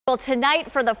Well, tonight,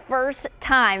 for the first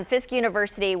time, Fisk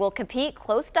University will compete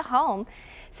close to home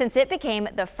since it became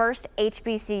the first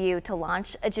HBCU to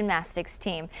launch a gymnastics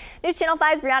team. News Channel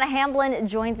 5's Brianna Hamblin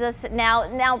joins us now.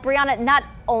 Brianna, not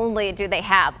only do they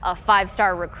have a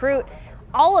five-star recruit,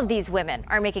 all of these women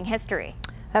are making history.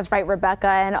 That's right, Rebecca,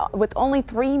 and with only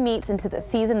 3 meets into the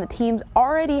season, the team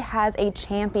already has a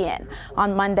champion.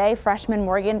 On Monday, freshman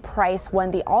Morgan Price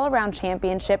won the all-around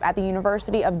championship at the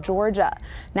University of Georgia.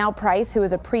 Now Price, who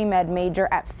is a pre-med major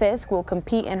at Fisk, will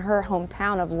compete in her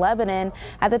hometown of Lebanon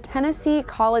at the Tennessee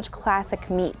College Classic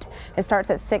meet. It starts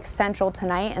at 6 Central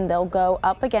tonight, and they'll go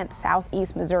up against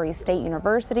Southeast Missouri State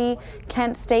University,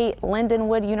 Kent State,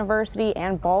 Lindenwood University,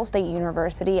 and Ball State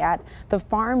University at the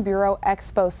Farm Bureau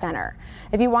Expo Center.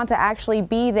 If you want to actually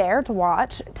be there to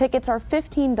watch, tickets are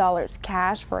 $15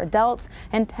 cash for adults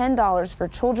and $10 for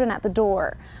children at the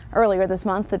door. Earlier this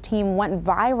month, the team went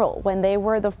viral when they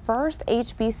were the first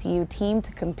HBCU team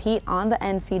to compete on the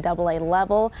NCAA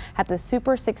level at the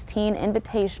Super 16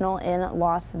 Invitational in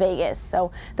Las Vegas.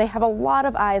 So they have a lot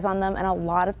of eyes on them and a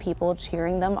lot of people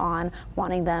cheering them on,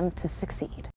 wanting them to succeed.